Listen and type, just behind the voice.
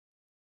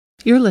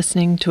You're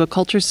listening to a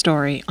culture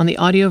story on the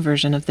audio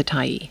version of The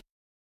Tyee.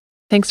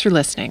 Thanks for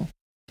listening.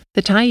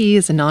 The Tyee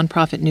is a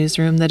nonprofit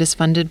newsroom that is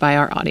funded by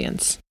our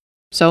audience.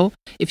 So,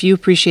 if you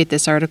appreciate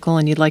this article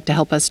and you'd like to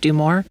help us do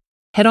more,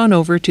 head on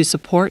over to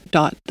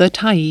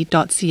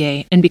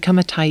support.thetyee.ca and become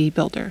a Tyee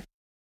builder.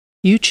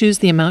 You choose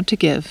the amount to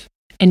give,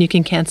 and you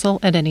can cancel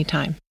at any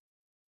time.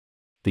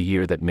 The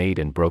Year That Made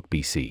and Broke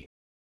BC.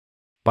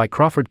 By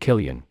Crawford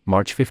Killian,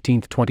 March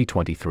 15,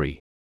 2023.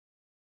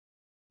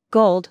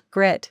 Gold,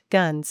 grit,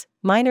 guns,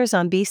 miners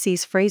on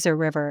BC's Fraser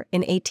River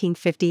in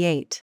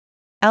 1858.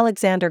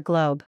 Alexander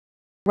Globe.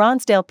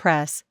 Ronsdale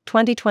Press,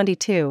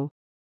 2022.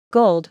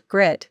 Gold,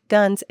 Grit,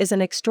 Guns is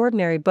an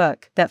extraordinary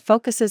book that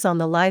focuses on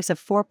the lives of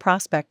four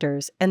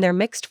prospectors and their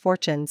mixed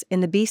fortunes in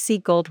the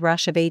BC gold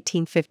rush of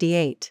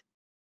 1858.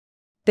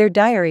 Their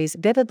diaries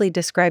vividly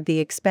describe the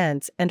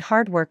expense and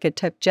hard work it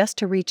took just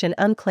to reach an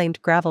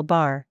unclaimed gravel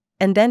bar,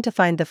 and then to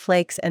find the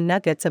flakes and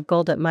nuggets of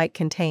gold it might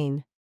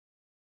contain.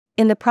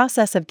 In the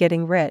process of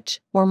getting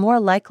rich, or more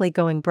likely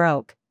going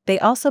broke, they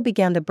also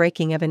began the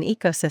breaking of an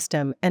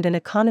ecosystem and an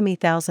economy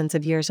thousands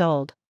of years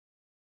old.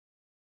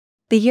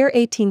 The year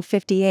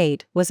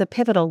 1858 was a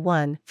pivotal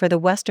one for the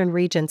western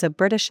regions of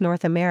British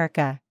North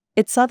America.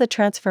 It saw the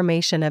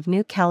transformation of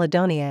New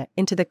Caledonia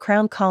into the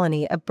Crown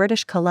Colony of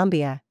British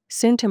Columbia,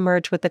 soon to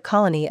merge with the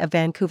colony of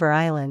Vancouver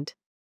Island.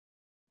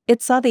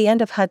 It saw the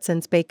end of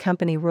Hudson's Bay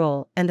Company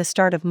rule and the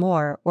start of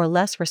more or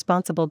less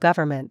responsible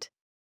government.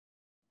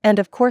 And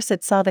of course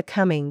it saw the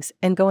comings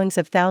and goings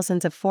of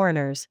thousands of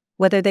foreigners,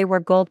 whether they were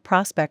gold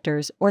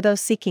prospectors or those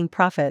seeking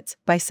profits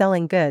by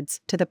selling goods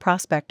to the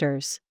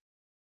prospectors.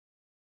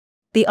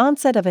 The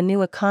onset of a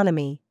new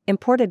economy,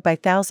 imported by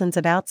thousands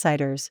of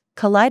outsiders,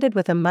 collided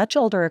with a much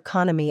older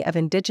economy of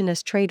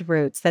indigenous trade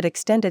routes that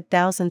extended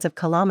thousands of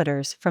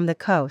kilometers from the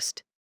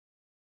coast.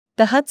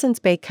 The Hudson's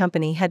Bay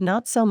Company had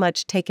not so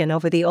much taken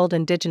over the old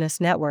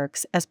indigenous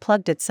networks as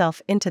plugged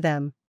itself into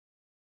them.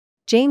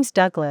 James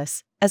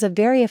Douglas, as a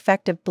very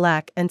effective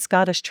black and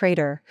Scottish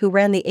trader who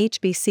ran the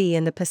HBC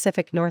in the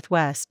Pacific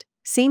Northwest,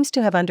 seems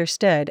to have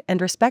understood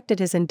and respected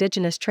his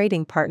indigenous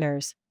trading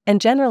partners, and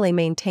generally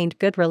maintained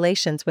good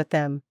relations with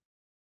them.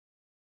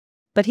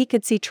 But he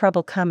could see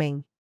trouble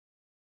coming.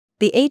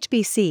 The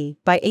HBC,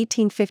 by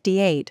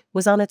 1858,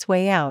 was on its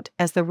way out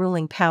as the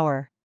ruling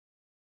power.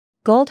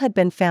 Gold had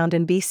been found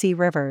in BC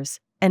rivers,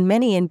 and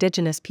many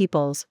indigenous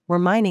peoples were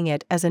mining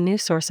it as a new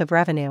source of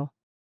revenue.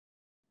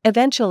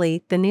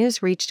 Eventually, the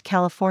news reached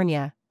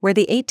California, where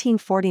the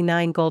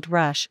 1849 gold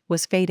rush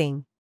was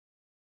fading.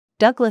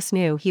 Douglas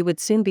knew he would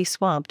soon be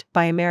swamped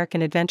by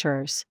American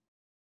adventurers.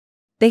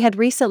 They had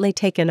recently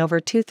taken over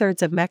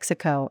 2/3 of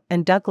Mexico,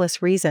 and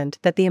Douglas reasoned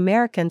that the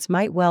Americans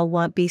might well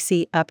want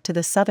BC up to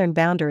the southern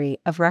boundary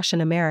of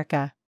Russian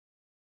America.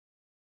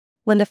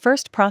 When the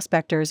first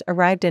prospectors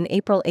arrived in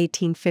April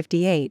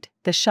 1858,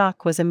 the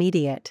shock was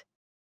immediate.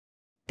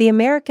 The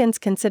Americans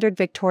considered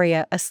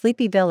Victoria a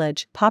sleepy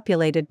village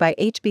populated by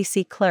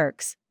HBC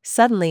clerks.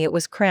 Suddenly it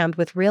was crammed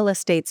with real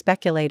estate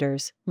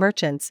speculators,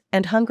 merchants,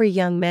 and hungry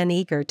young men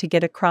eager to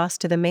get across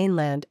to the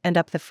mainland and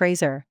up the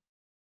Fraser.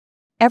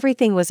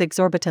 Everything was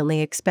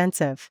exorbitantly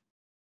expensive.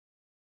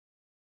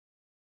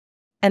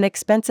 An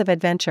expensive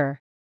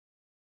adventure.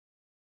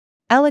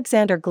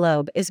 Alexander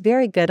Globe is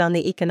very good on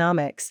the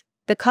economics.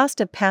 The cost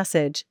of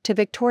passage to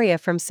Victoria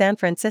from San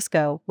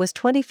Francisco was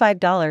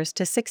 $25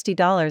 to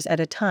 $60 at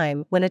a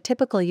time when a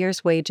typical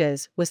year's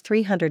wages was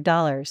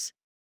 $300.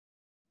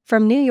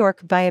 From New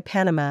York via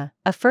Panama,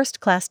 a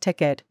first-class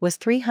ticket was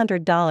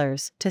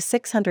 $300 to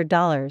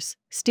 $600,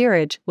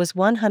 steerage was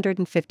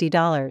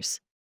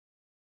 $150.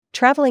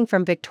 Traveling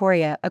from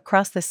Victoria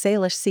across the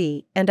Salish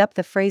Sea and up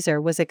the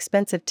Fraser was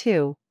expensive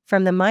too,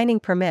 from the mining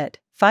permit,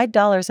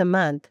 $5 a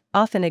month,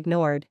 often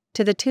ignored,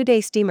 to the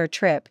 2-day steamer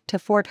trip to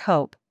Fort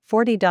Hope,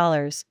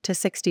 $40 to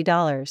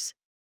 $60.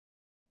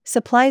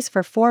 Supplies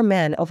for 4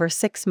 men over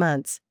 6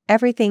 months,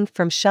 everything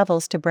from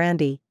shovels to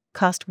brandy,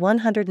 cost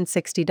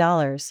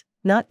 $160,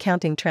 not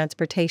counting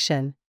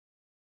transportation.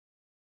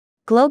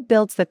 Globe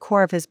builds the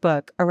core of his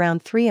book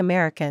around 3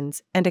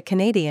 Americans and a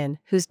Canadian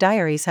whose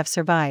diaries have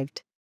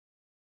survived.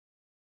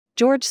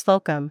 George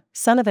Slocum,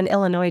 son of an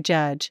Illinois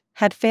judge,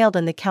 had failed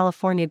in the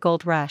California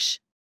gold rush.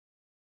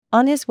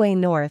 On his way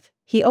north,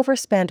 he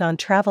overspent on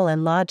travel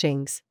and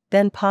lodgings,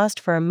 then paused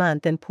for a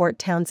month in Port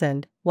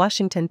Townsend,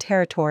 Washington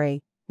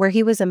Territory, where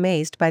he was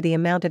amazed by the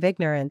amount of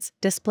ignorance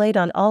displayed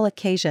on all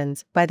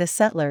occasions by the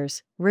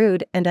settlers,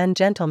 rude and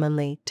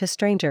ungentlemanly to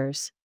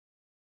strangers.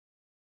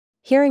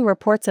 Hearing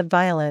reports of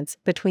violence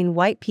between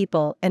white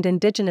people and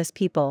indigenous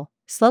people,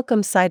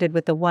 Slocum sided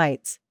with the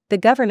whites. The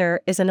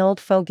governor is an old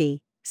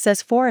fogey,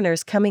 says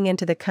foreigners coming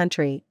into the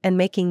country and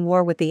making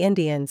war with the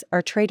Indians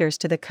are traitors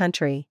to the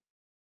country.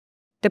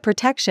 The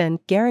protection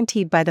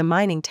guaranteed by the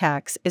mining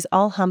tax is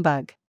all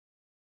humbug.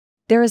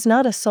 There is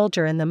not a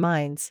soldier in the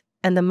mines,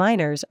 and the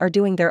miners are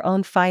doing their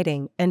own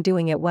fighting and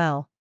doing it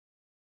well.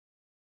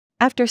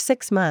 After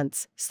 6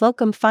 months,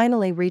 Slocum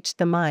finally reached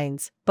the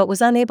mines, but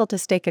was unable to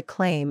stake a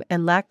claim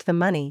and lacked the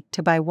money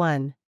to buy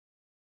one.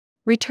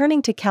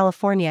 Returning to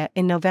California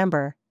in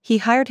November, he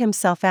hired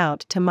himself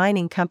out to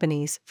mining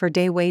companies for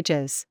day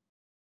wages.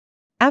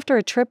 After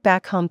a trip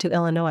back home to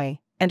Illinois,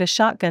 and a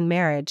shotgun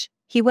marriage,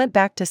 he went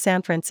back to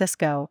San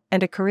Francisco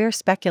and a career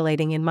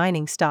speculating in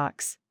mining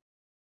stocks.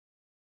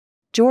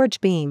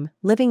 George Beam,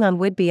 living on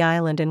Whidbey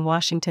Island in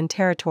Washington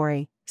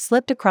Territory,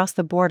 slipped across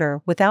the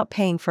border without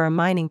paying for a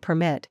mining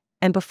permit,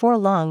 and before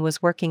long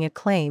was working a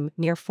claim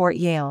near Fort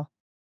Yale.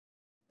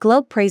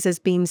 Globe praises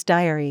Beam's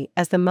diary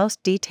as the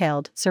most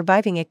detailed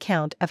surviving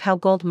account of how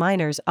gold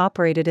miners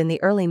operated in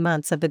the early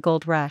months of the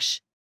gold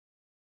rush.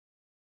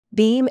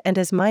 Beam and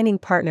his mining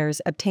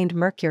partners obtained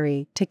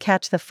mercury to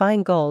catch the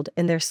fine gold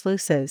in their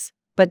sluices,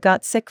 but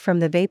got sick from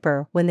the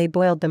vapor when they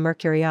boiled the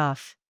mercury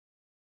off.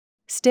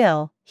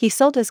 Still, he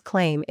sold his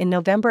claim in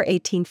November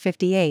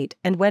 1858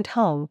 and went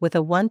home with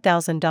a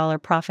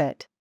 $1,000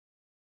 profit.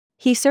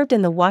 He served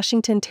in the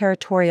Washington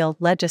Territorial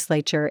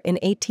Legislature in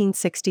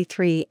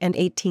 1863 and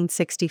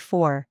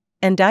 1864,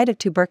 and died of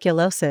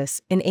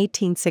tuberculosis in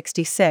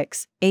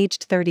 1866,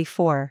 aged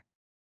 34.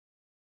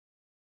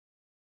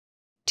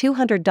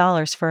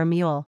 $200 for a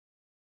mule.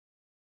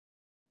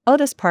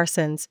 Otis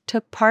Parsons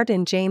took part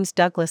in James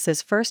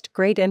Douglas's first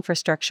great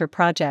infrastructure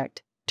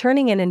project,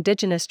 turning an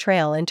indigenous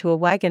trail into a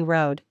wagon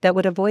road that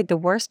would avoid the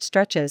worst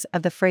stretches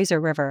of the Fraser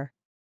River.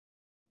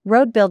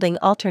 Road building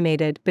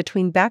alternated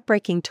between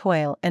backbreaking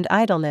toil and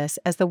idleness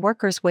as the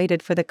workers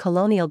waited for the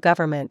colonial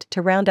government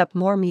to round up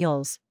more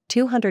mules,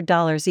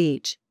 $200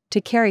 each,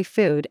 to carry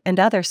food and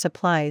other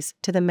supplies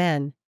to the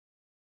men.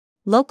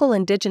 Local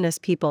indigenous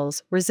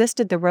peoples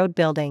resisted the road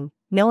building,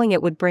 knowing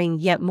it would bring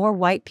yet more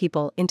white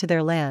people into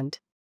their land.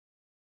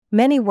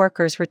 Many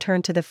workers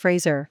returned to the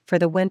Fraser for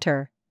the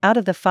winter. Out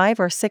of the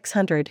 500 or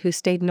 600 who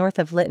stayed north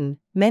of Lytton,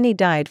 many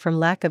died from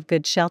lack of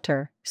good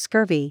shelter,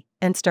 scurvy,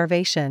 and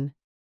starvation.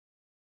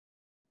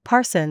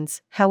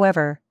 Parsons,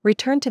 however,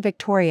 returned to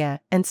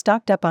Victoria and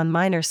stocked up on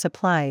miners'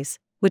 supplies,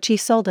 which he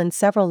sold in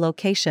several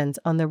locations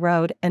on the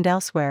road and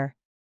elsewhere.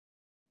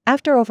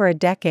 After over a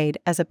decade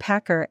as a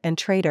packer and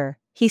trader,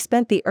 he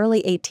spent the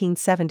early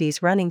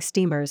 1870s running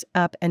steamers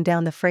up and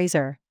down the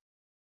Fraser.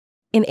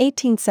 In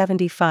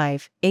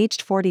 1875,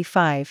 aged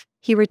 45,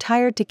 he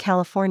retired to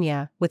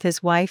California with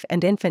his wife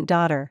and infant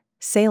daughter,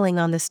 sailing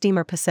on the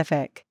steamer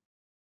Pacific.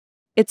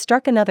 It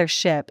struck another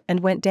ship and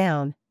went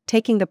down,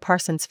 taking the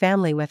Parsons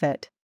family with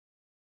it.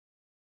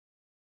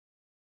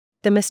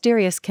 The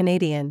Mysterious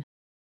Canadian.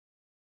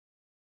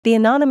 The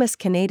anonymous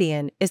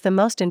Canadian is the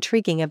most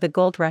intriguing of the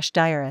gold rush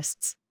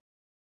diarists.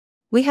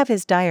 We have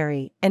his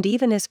diary and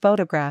even his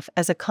photograph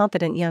as a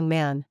confident young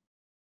man.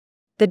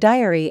 The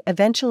diary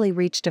eventually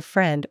reached a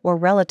friend or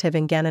relative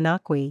in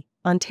Gananoque,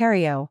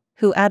 Ontario,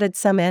 who added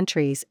some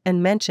entries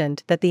and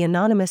mentioned that the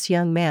anonymous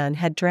young man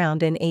had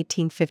drowned in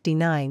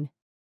 1859.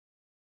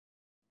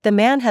 The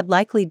man had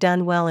likely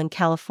done well in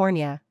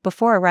California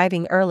before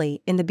arriving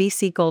early in the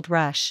BC Gold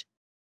Rush.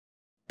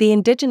 The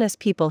indigenous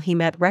people he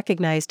met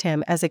recognized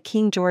him as a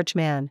King George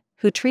man,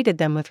 who treated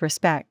them with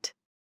respect.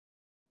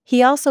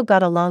 He also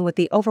got along with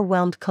the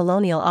overwhelmed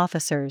colonial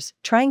officers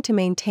trying to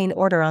maintain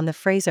order on the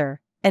Fraser,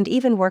 and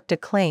even worked a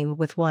claim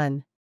with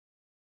one.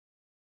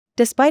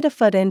 Despite a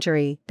foot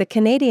injury, the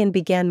Canadian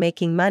began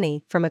making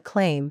money from a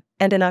claim,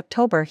 and in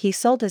October he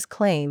sold his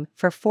claim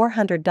for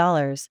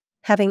 $400,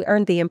 having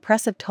earned the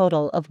impressive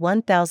total of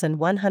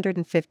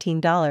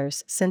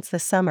 $1,115 since the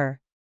summer.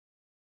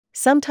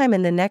 Sometime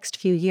in the next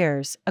few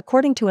years,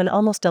 according to an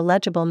almost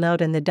illegible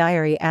note in the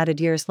diary added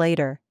years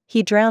later,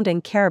 he drowned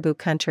in Caribou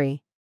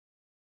Country.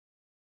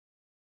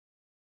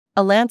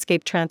 A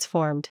landscape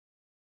transformed.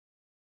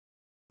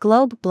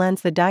 Globe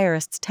blends the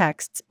diarist's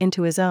texts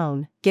into his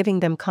own, giving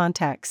them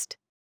context.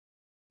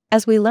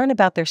 As we learn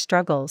about their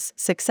struggles,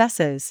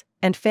 successes,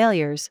 and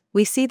failures,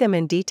 we see them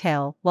in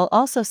detail while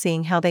also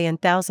seeing how they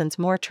and thousands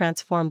more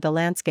transformed the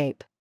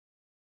landscape.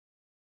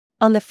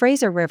 On the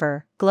Fraser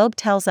River, Globe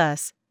tells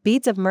us,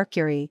 beads of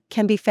mercury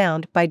can be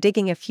found by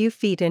digging a few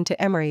feet into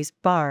Emery's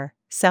Bar,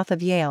 south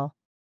of Yale.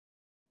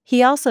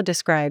 He also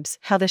describes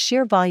how the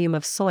sheer volume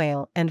of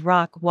soil and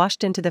rock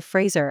washed into the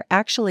Fraser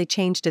actually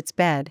changed its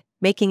bed,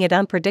 making it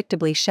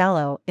unpredictably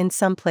shallow in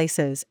some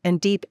places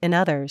and deep in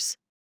others.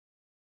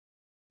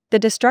 The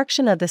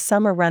destruction of the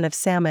summer run of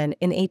salmon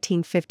in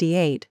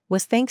 1858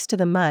 was thanks to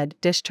the mud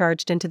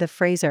discharged into the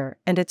Fraser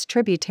and its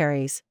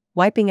tributaries,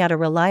 wiping out a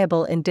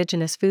reliable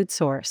indigenous food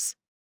source.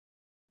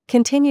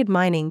 Continued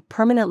mining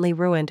permanently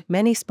ruined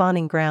many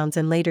spawning grounds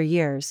in later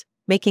years,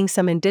 making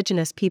some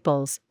indigenous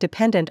peoples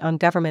dependent on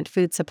government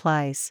food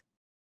supplies.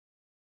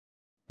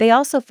 They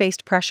also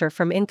faced pressure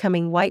from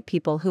incoming white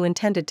people who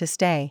intended to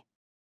stay.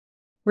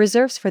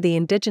 Reserves for the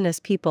indigenous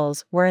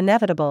peoples were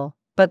inevitable,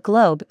 but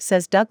Globe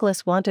says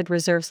Douglas wanted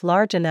reserves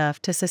large enough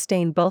to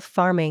sustain both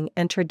farming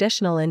and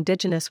traditional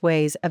indigenous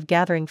ways of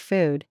gathering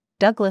food.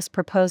 Douglas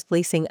proposed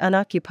leasing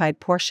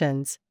unoccupied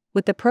portions,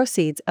 with the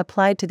proceeds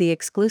applied to the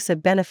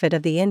exclusive benefit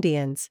of the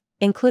Indians,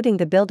 including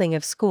the building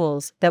of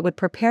schools that would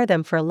prepare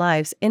them for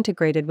lives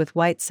integrated with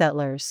white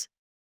settlers.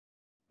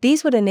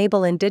 These would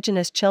enable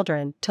indigenous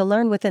children to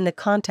learn within the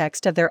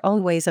context of their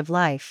own ways of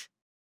life.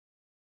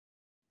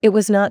 It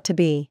was not to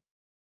be.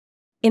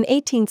 In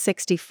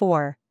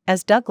 1864,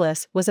 As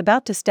Douglas was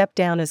about to step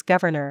down as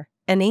governor,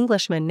 an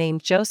Englishman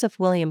named Joseph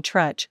William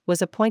Trutch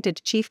was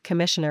appointed Chief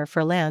Commissioner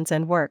for Lands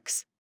and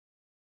Works.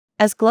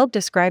 As Globe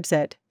describes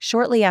it,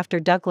 shortly after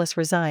Douglas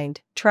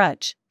resigned,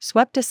 Trutch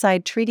swept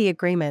aside treaty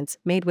agreements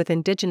made with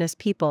indigenous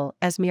people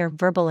as mere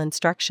verbal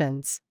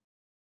instructions.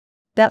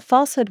 That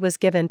falsehood was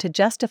given to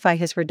justify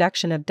his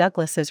reduction of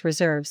Douglas's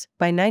reserves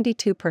by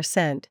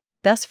 92%,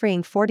 thus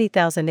freeing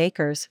 40,000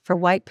 acres for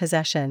white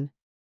possession.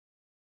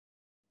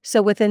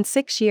 So within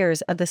 6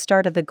 years of the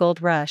start of the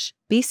gold rush,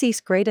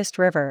 BC's greatest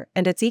river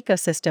and its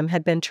ecosystem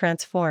had been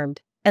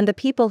transformed, and the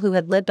people who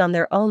had lived on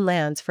their own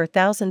lands for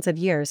thousands of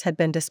years had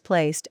been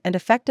displaced and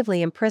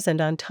effectively imprisoned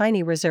on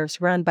tiny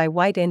reserves run by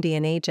white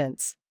Indian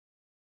agents.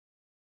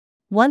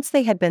 Once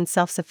they had been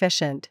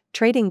self-sufficient,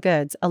 trading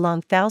goods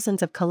along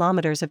thousands of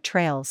kilometers of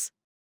trails.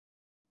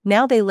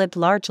 Now they lived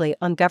largely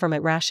on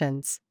government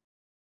rations.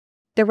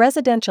 The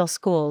residential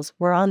schools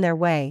were on their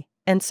way,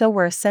 and so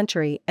were a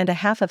century and a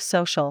half of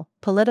social,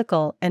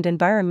 political, and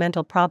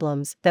environmental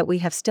problems that we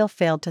have still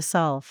failed to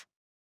solve.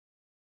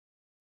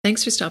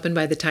 Thanks for stopping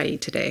by the Tyee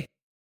today.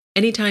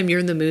 Anytime you're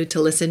in the mood to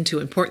listen to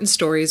important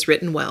stories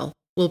written well,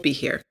 we'll be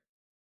here.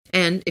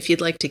 And if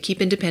you'd like to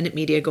keep independent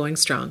media going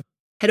strong,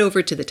 head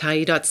over to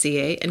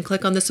thetyee.ca and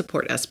click on the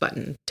Support Us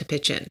button to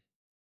pitch in.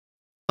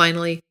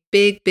 Finally,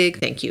 big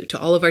thank you to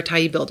all of our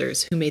Tyee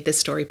builders who made this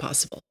story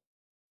possible.